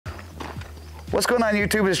What's going on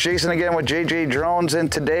YouTube? It's Jason again with JJ Drones, and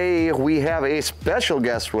today we have a special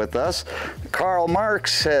guest with us. Carl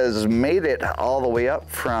Marks has made it all the way up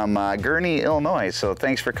from Gurnee, Illinois. So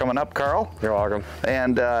thanks for coming up, Carl. You're welcome.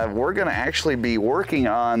 And we're going to actually be working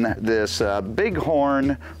on this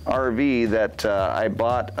Bighorn RV that I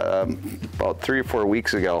bought about 3 or 4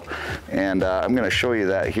 weeks ago. And I'm going to show you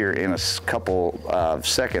that here in a couple of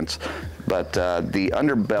seconds. But the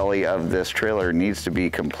underbelly of this trailer needs to be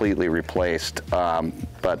completely replaced.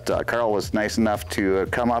 But Carl was nice enough to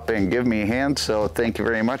come up and give me a hand, so thank you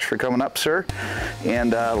very much for coming up, sir.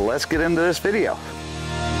 And let's get into this video.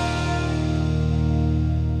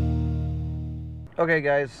 Okay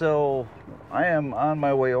guys, so I am on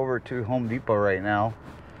my way over to Home Depot right now.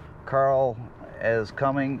 Carl is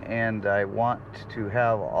coming, and I want to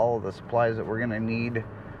have all of the supplies that we're going to need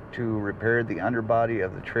to repair the underbody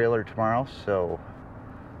of the trailer tomorrow. So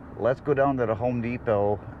let's go down to the Home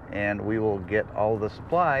Depot and we will get all the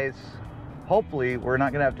supplies. Hopefully we're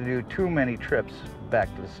not gonna have to do too many trips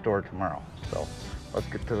back to the store tomorrow. So let's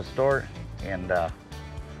get to the store, and I'll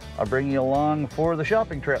bring you along for the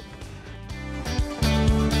shopping trip.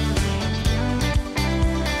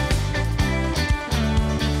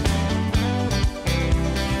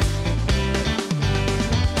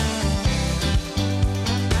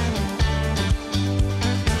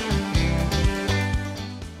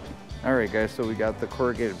 Alright guys, so we got the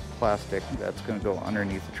corrugated plastic that's going to go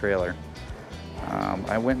underneath the trailer.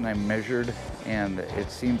 I went and I measured, and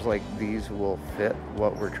it seems like these will fit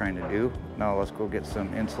what we're trying to do. Now let's go get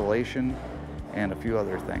some insulation and a few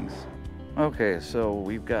other things. Okay, so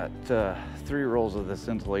we've got 3 rolls of this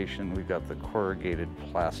insulation. We've got the corrugated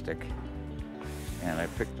plastic, and I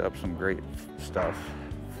picked up some great stuff,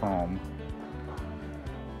 foam,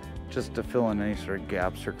 just to fill in any sort of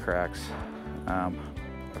gaps or cracks.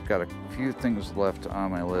 I've got a few things left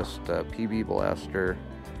on my list. PB blaster.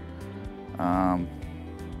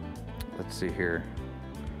 Let's see here.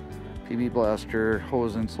 PB blaster,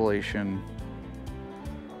 hose insulation,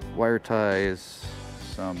 wire ties,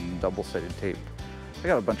 some double-sided tape. I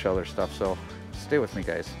got a bunch of other stuff, so stay with me,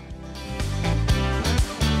 guys.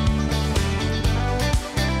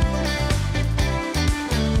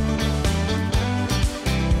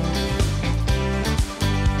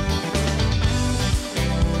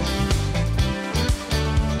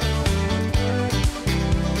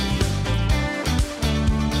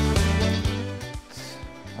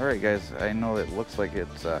 Alright guys, I know it looks like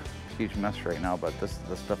it's a huge mess right now, but this is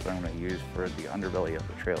the stuff that I'm going to use for the underbelly of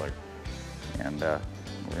the trailer. And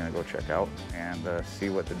we're going to go check out and see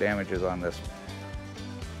what the damage is on this.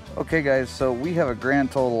 Okay guys, so we have a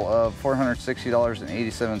grand total of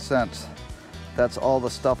 $460.87. That's all the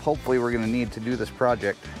stuff hopefully we're going to need to do this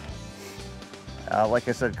project. Like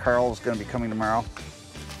I said, Carl's going to be coming tomorrow.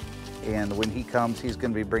 And when he comes, he's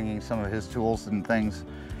going to be bringing some of his tools and things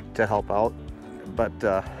to help out. But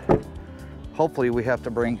hopefully we have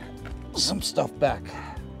to bring some stuff back,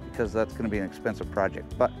 because that's going to be an expensive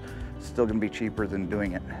project, but still going to be cheaper than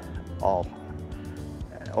doing it all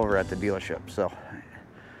over at the dealership. So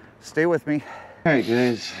stay with me. All right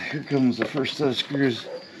guys, here comes the first set of screws.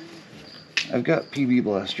 I've got PB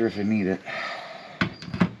blaster if I need it.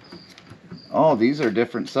 Oh, these are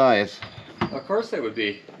different size. Of course they would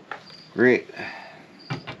be. Great.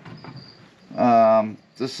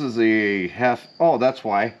 This is a half, oh, that's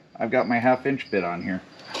why. I've got my 1/2 bit on here.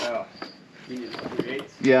 Oh, you need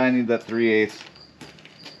 3/8? Yeah, I need that 3/8.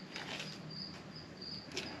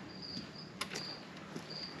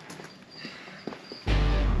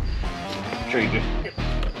 Trade you.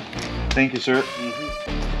 Thank you, sir.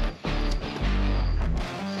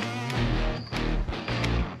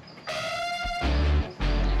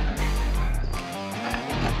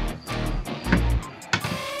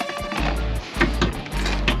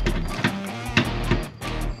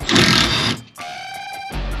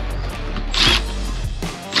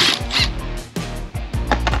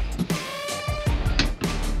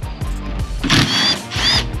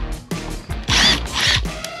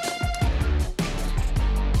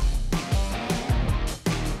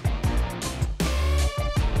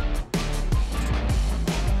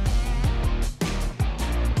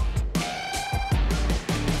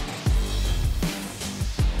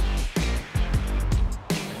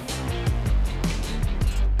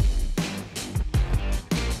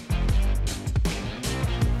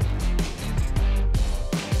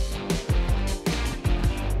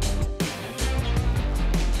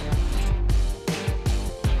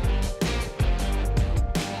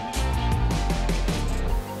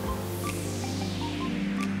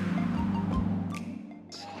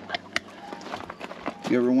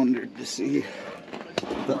 You ever wondered to see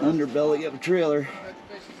the underbelly of a trailer.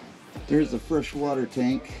 There's the fresh water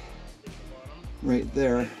tank right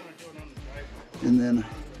there. And then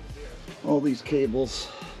all these cables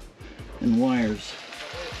and wires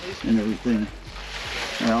and everything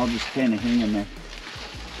are all just kind of hanging there.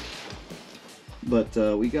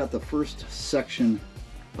 But we got the first section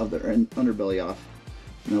of the underbelly off.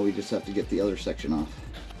 Now we just have to get the other section off.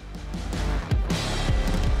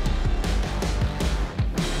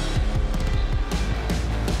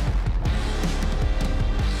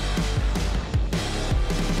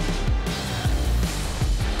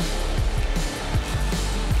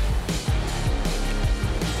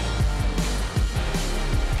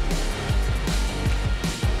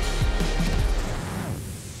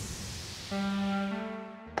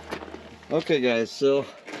 Okay guys, so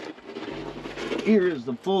here is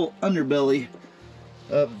the full underbelly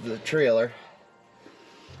of the trailer,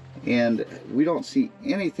 and we don't see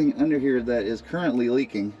anything under here that is currently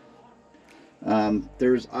leaking.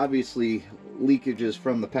 There's obviously leakages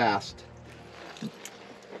from the past,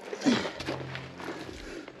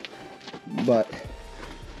 but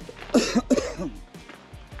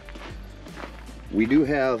we do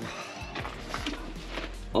have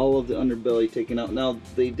all of the underbelly taken out. Now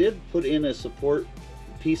they did put in a support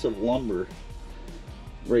piece of lumber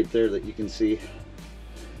right there that you can see,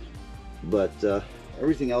 but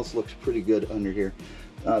everything else looks pretty good under here.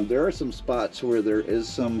 There are some spots where there is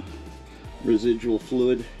some residual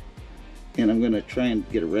fluid, and I'm going to try and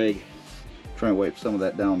get a rag, try and wipe some of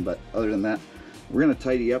that down. But other than that, we're going to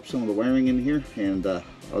tidy up some of the wiring in here, and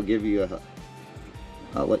I'll give you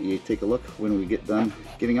I'll let you take a look when we get done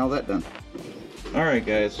getting all that done. Alright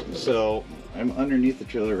guys, so I'm underneath the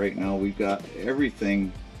trailer right now. We've got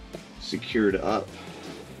everything secured up.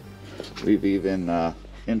 We've even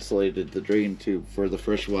insulated the drain tube for the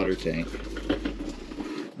freshwater tank.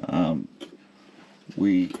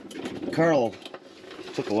 Carl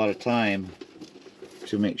took a lot of time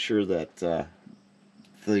to make sure that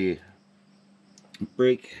the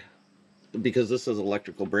brake, because this is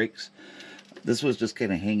electrical brakes, this was just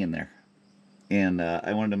kind of hanging there. And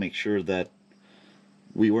I wanted to make sure that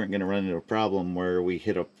we weren't going to run into a problem where we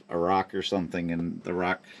hit a rock or something and the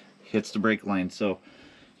rock hits the brake line. So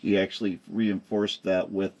he actually reinforced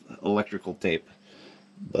that with electrical tape.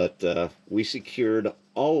 But we secured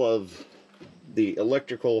all of the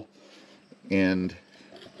electrical and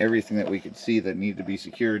everything that we could see that needed to be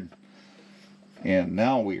secured. And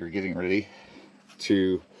now we are getting ready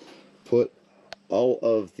to put all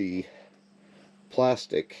of the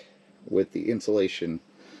plastic with the insulation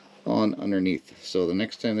on underneath. So the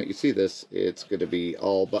next time that you see this, it's going to be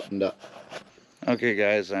all buttoned up. Okay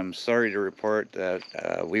guys, I'm sorry to report that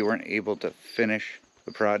we weren't able to finish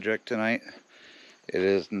the project tonight. It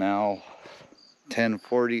is now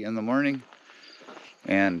 10:40 in the morning,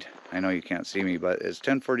 and I know you can't see me, but it's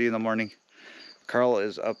 10:40 in the morning. Carl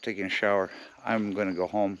is up taking a shower. I'm going to go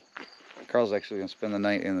home. Carl's actually going to spend the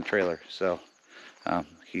night in the trailer, so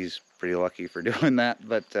he's pretty lucky for doing that.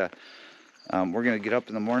 But we're going to get up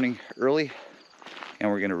in the morning early, and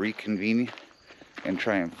we're going to reconvene and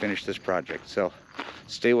try and finish this project. So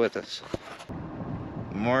stay with us.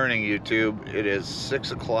 Morning YouTube. It is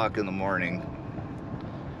 6 o'clock in the morning,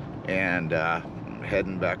 and I'm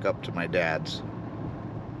heading back up to my dad's.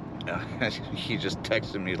 He just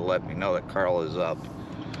texted me to let me know that Carl is up,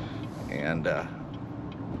 and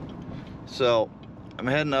so I'm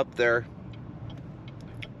heading up there,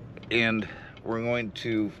 and we're going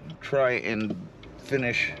to try and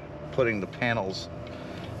finish putting the panels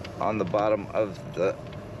on the bottom of the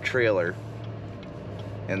trailer.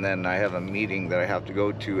 And then I have a meeting that I have to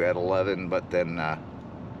go to at 11, but then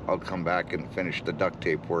I'll come back and finish the duct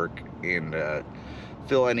tape work and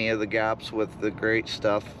fill any of the gaps with the great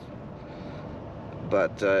stuff.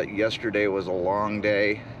 But yesterday was a long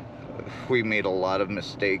day. We made a lot of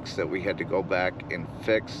mistakes that we had to go back and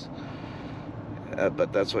fix.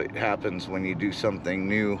 But that's what happens when you do something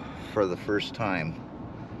new for the first time.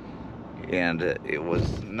 And it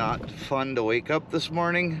was not fun to wake up this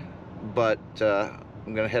morning, but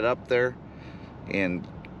I'm gonna head up there and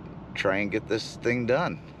try and get this thing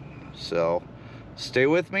done. So stay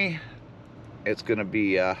with me. It's gonna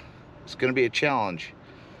be a challenge,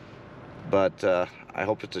 but I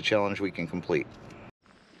hope it's a challenge we can complete.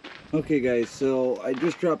 Okay guys, so I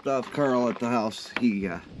just dropped off Carl at the house. He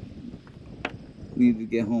needed to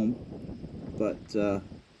get home, but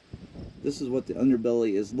this is what the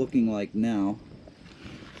underbelly is looking like now.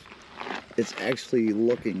 It's actually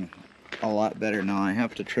looking a lot better now. I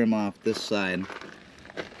have to trim off this side.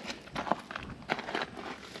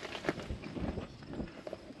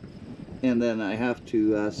 And then I have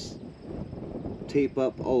to tape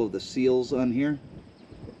up all of the seals on here,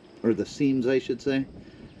 or the seams I should say.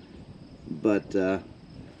 But the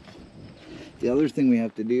other thing we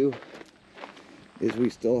have to do is we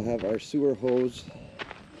still have our sewer hose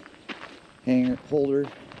hanger holder,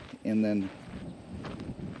 and then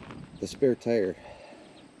the spare tire,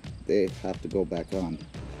 they have to go back on.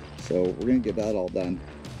 So we're gonna get that all done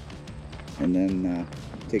and then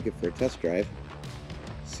take it for a test drive,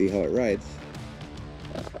 see how it rides.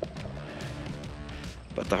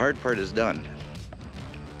 But the hard part is done.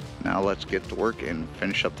 Now let's get to work and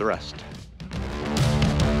finish up the rest.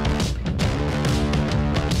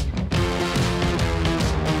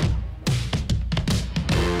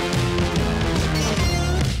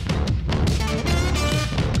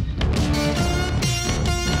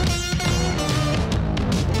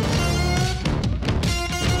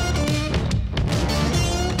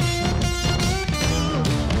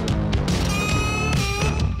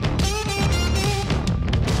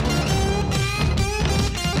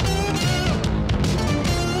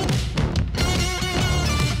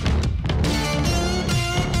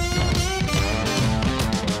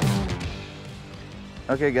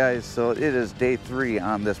 Okay guys, so it is day 3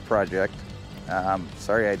 on this project.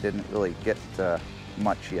 Sorry I didn't really get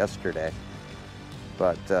much yesterday,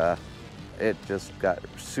 but it just got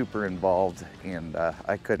super involved and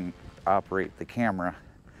I couldn't operate the camera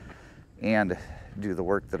and do the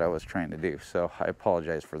work that I was trying to do, so I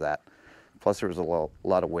apologize for that. Plus there was a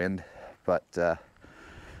lot of wind, but as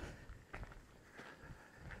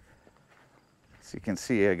you can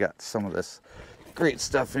see, I got some of this great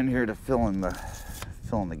stuff in here to fill in the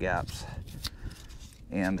gaps,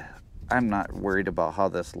 and I'm not worried about how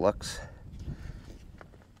this looks.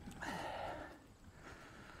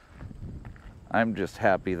 I'm just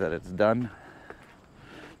happy that it's done.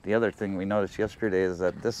 The other thing we noticed yesterday is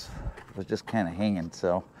that this was just kind of hanging,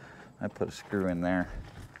 so I put a screw in there.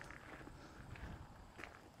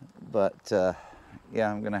 But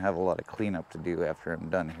yeah, I'm gonna have a lot of cleanup to do after I'm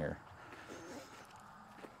done here.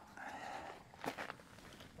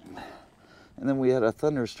 And then we had a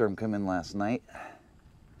thunderstorm come in last night.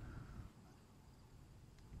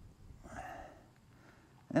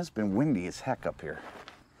 And it's been windy as heck up here.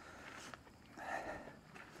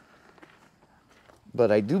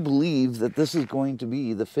 But I do believe that this is going to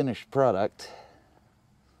be the finished product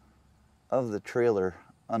of the trailer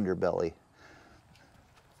underbelly.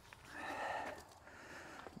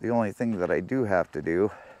 The only thing that I do have to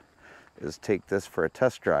do is take this for a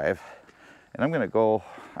test drive. And I'm gonna go,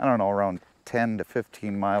 I don't know, around 10 to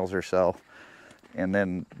 15 miles or so, and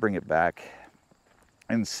then bring it back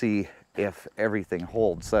and see if everything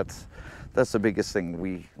holds. That's the biggest thing.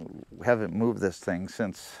 We haven't moved this thing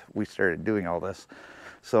since we started doing all this.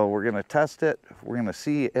 So we're gonna test it, we're gonna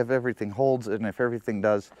see if everything holds, and if everything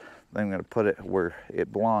does, then I'm gonna put it where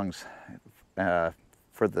it belongs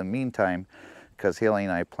for the meantime, because Haley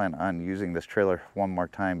and I plan on using this trailer one more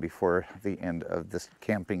time before the end of this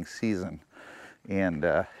camping season.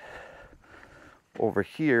 And over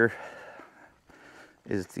here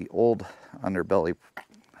is the old underbelly,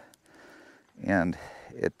 and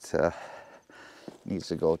it needs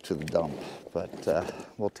to go to the dump, but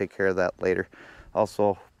we'll take care of that later.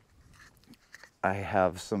 Also, I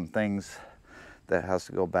have some things that has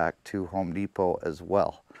to go back to Home Depot as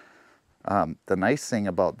well. The nice thing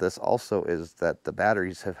about this also is that the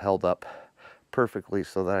batteries have held up perfectly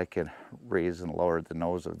so that I can raise and lower the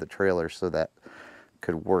nose of the trailer so that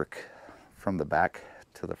could work from the back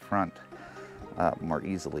to the front more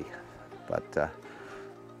easily. But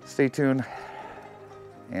stay tuned,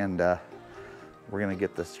 and we're gonna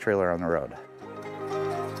get this trailer on the road.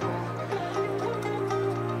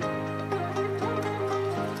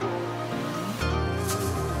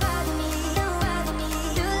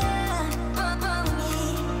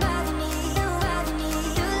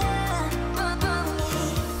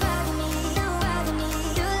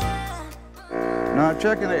 Now I'm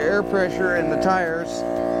checking the air pressure in the tires,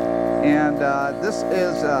 and this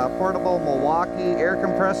is a portable Milwaukee air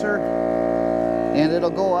compressor, and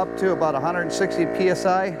it'll go up to about 160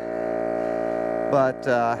 psi. But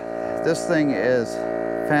this thing is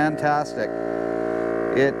fantastic.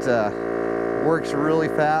 It works really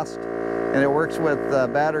fast, and it works with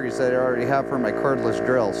batteries that I already have for my cordless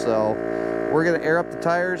drill. So we're going to air up the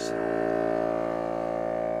tires.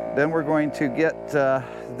 Then we're going to get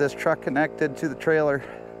this truck connected to the trailer,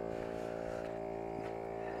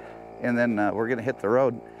 and then we're going to hit the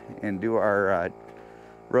road and do our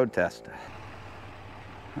road test.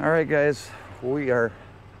 All right guys, we are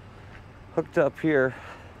hooked up here.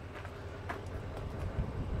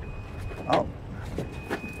 Oh.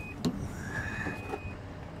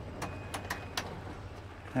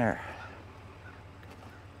 There.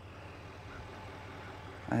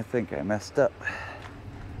 I think I messed up.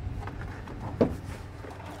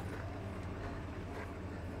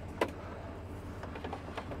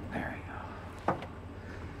 There we go.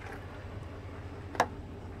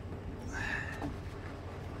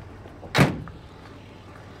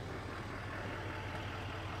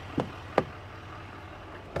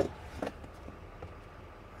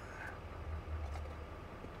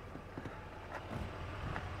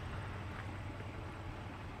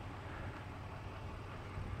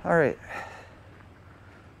 All right,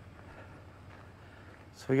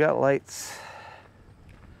 so we got lights.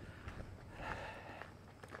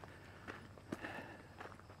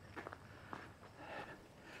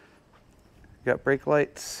 Got brake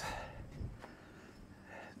lights,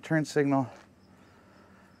 turn signal,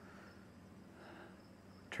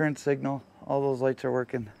 all those lights are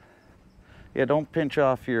working. Yeah, don't pinch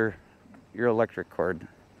off your electric cord.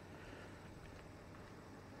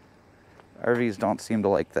 RVs don't seem to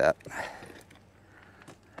like that.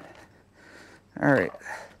 All right.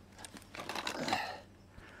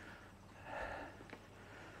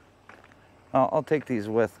 I'll take these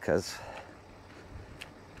with, because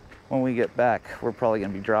when we get back, we're probably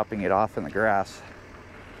going to be dropping it off in the grass.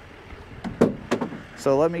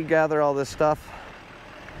 So let me gather all this stuff.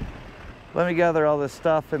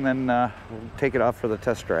 And then we'll take it off for the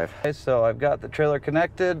test drive. Okay, so I've got the trailer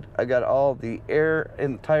connected. I got all the air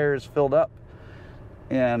in the tires filled up,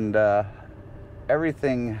 and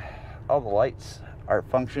everything, all the lights are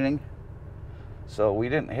functioning. So we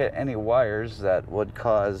didn't hit any wires that would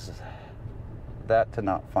cause that to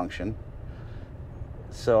not function.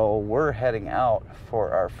 So we're heading out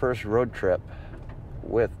for our first road trip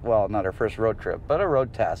with, well, not our first road trip, but a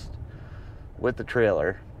road test with the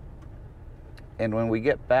trailer. And when we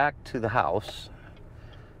get back to the house,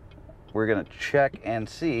 we're gonna check and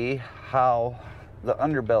see how the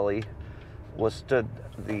underbelly withstood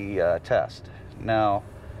the test. Now,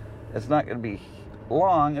 it's not gonna be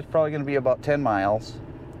long. It's probably gonna be about 10 miles.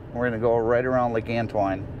 We're gonna go right around Lake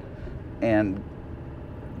Antoine and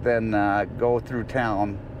then go through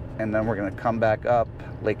town, and then we're gonna come back up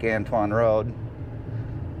Lake Antoine Road.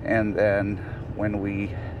 And then when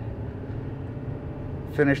we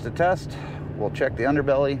finish the test, we'll check the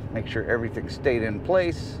underbelly, make sure everything stayed in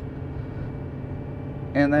place,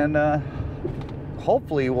 and then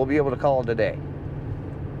hopefully we'll be able to call it a day.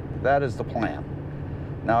 That is the plan.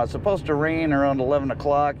 Now, it's supposed to rain around 11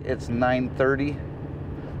 o'clock. It's 9:30,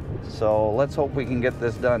 so let's hope we can get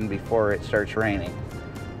this done before it starts raining.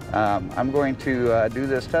 I'm going to do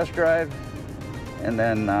this test drive, and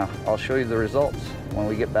then I'll show you the results when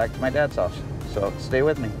we get back to my dad's house. So stay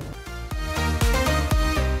with me.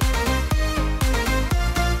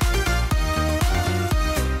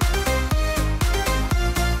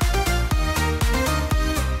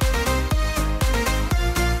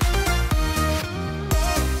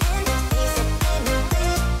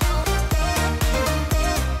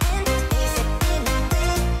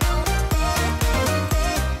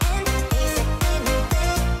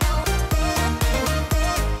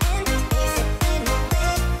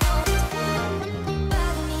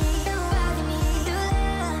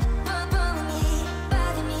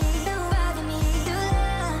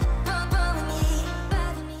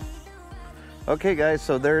 Okay guys,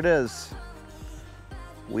 so there it is.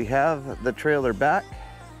 We have the trailer back.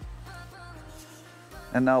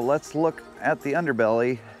 And now let's look at the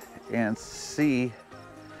underbelly and see.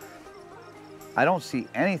 I don't see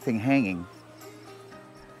anything hanging.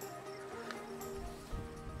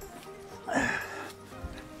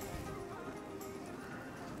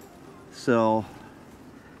 So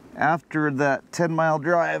after that 10-mile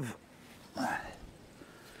drive,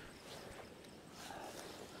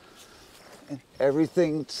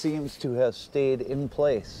 everything seems to have stayed in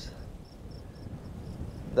place.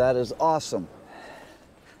 That is awesome.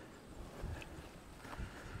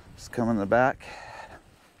 Just come in the back.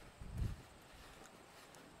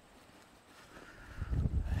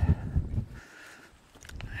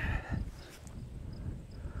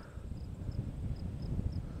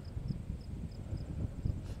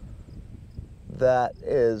 That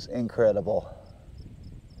is incredible.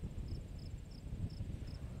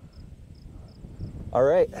 All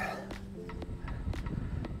right,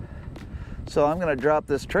 so I'm gonna drop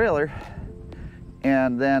this trailer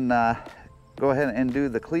and then go ahead and do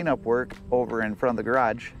the cleanup work over in front of the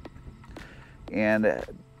garage. And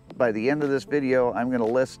by the end of this video, I'm gonna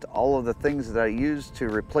list all of the things that I used to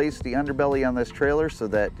replace the underbelly on this trailer, so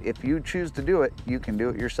that if you choose to do it, you can do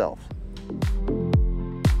it yourself.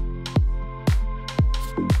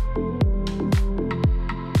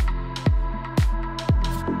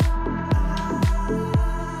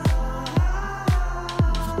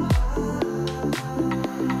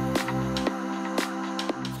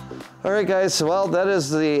 All right, guys, well, that is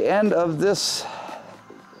the end of this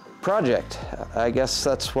project. I guess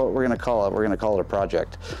that's what we're gonna call it. We're gonna call it a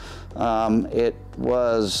project. It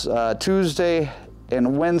was Tuesday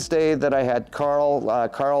and Wednesday that I had Carl.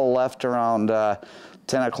 Carl left around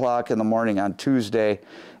 10 o'clock in the morning on Tuesday.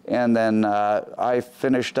 And then I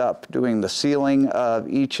finished up doing the sealing of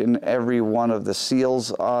each and every one of the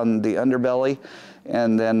seals on the underbelly.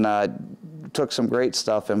 And then took some great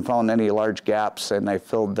stuff and found any large gaps, and I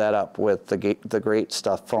filled that up with the great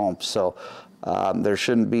stuff foam. So there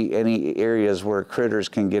shouldn't be any areas where critters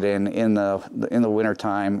can get in the winter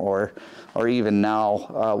time or even now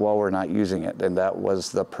while we're not using it, and that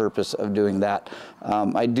was the purpose of doing that.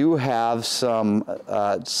 I do have some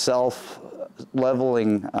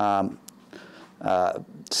self-leveling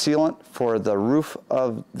sealant for the roof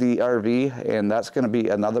of the RV, and that's going to be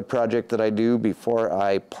another project that I do before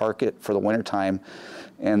I park it for the winter time.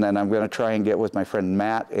 And then I'm going to try and get with my friend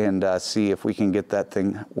Matt and see if we can get that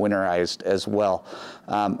thing winterized as well.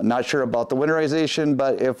 I'm not sure about the winterization,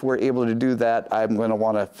 but if we're able to do that, I'm going to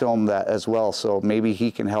want to film that as well. So maybe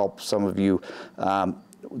he can help some of you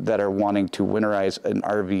that are wanting to winterize an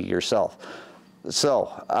RV yourself. So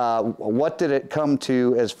what did it come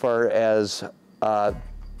to as far as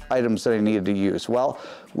items that I needed to use? Well,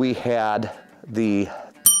 we had the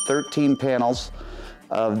 13 panels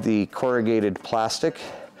of the corrugated plastic.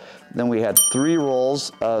 Then we had 3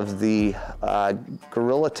 rolls of the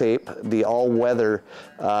Gorilla Tape, the all-weather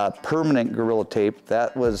permanent Gorilla Tape.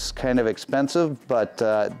 That was kind of expensive, but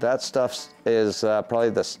that stuff is probably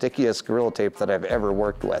the stickiest Gorilla Tape that I've ever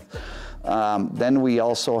worked with. Then we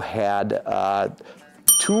also had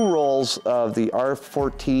 2 rolls of the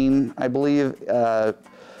R14, I believe,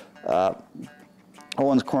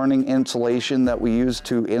 Owens Corning insulation that we use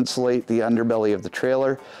to insulate the underbelly of the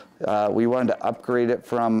trailer. We wanted to upgrade it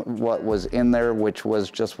from what was in there, which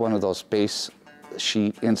was just one of those space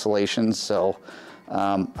sheet insulations. So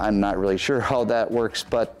I'm not really sure how that works,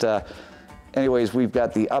 but anyways, we've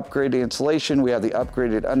got the upgraded insulation, we have the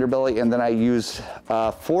upgraded underbelly, and then I used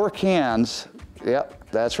 4 cans.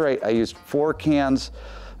 Yep, that's right. I used 4 cans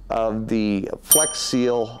of the Flex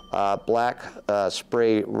Seal black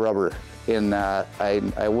spray rubber.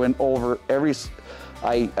 I went over every seal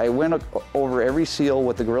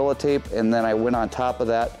with the Gorilla Tape, and then I went on top of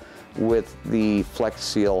that with the Flex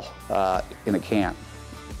Seal in a can.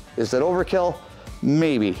 Is that overkill?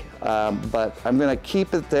 Maybe, but I'm gonna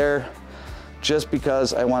keep it there just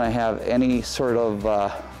because I wanna have any sort of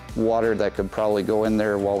water that could probably go in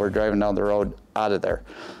there while we're driving down the road out of there.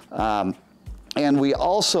 And we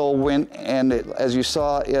also went, and as you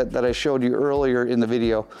saw that I showed you earlier in the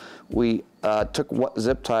video, we took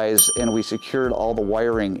zip ties and we secured all the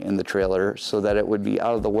wiring in the trailer so that it would be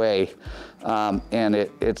out of the way. And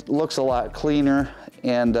it looks a lot cleaner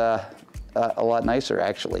and a lot nicer,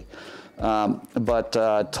 actually. But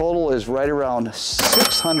total is right around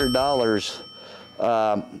 $600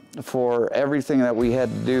 for everything that we had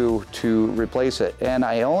to do to replace it. And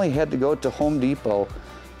I only had to go to Home Depot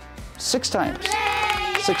 6 times.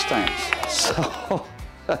 6 times. So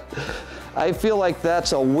I feel like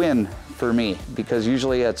that's a win for me, because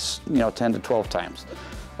usually it's 10 to 12 times.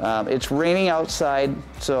 It's raining outside,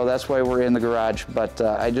 so that's why we're in the garage, but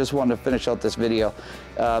I just wanted to finish out this video.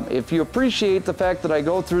 If you appreciate the fact that I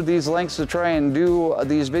go through these lengths to try and do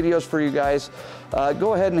these videos for you guys,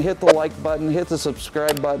 go ahead and hit the like button, hit the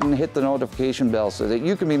subscribe button, hit the notification bell so that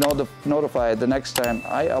you can be notified the next time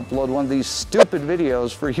I upload one of these stupid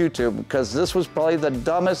videos for YouTube, because this was probably the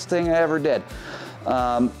dumbest thing I ever did.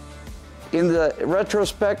 In the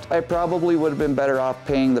retrospect, I probably would have been better off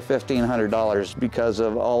paying the $1,500 because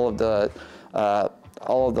of all of the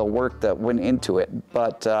work that went into it.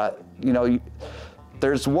 But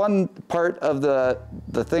there's one part of the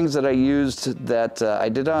things that I used that I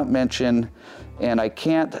did not mention, and I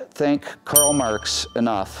can't thank Karl Marx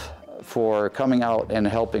enough for coming out and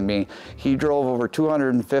helping me. He drove over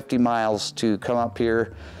 250 miles to come up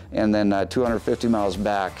here, and then 250 miles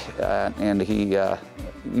back, and he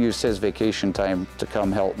used his vacation time to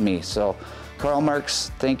come help me. So Karl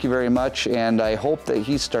Marx, thank you very much, and I hope that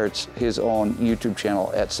he starts his own YouTube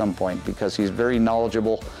channel at some point, because he's very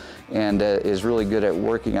knowledgeable and is really good at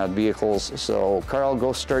working on vehicles. So Karl,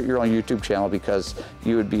 go start your own YouTube channel, because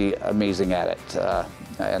you would be amazing at it.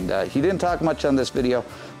 And he didn't talk much on this video,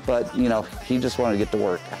 but he just wanted to get to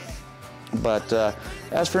work. But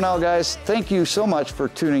as for now, guys, thank you so much for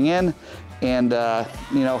tuning in, and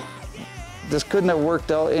this couldn't have worked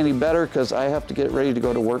out any better, because I have to get ready to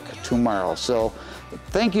go to work tomorrow. So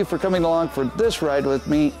thank you for coming along for this ride with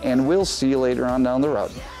me, and we'll see you later on down the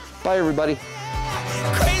road. Bye, everybody.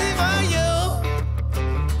 Crazy.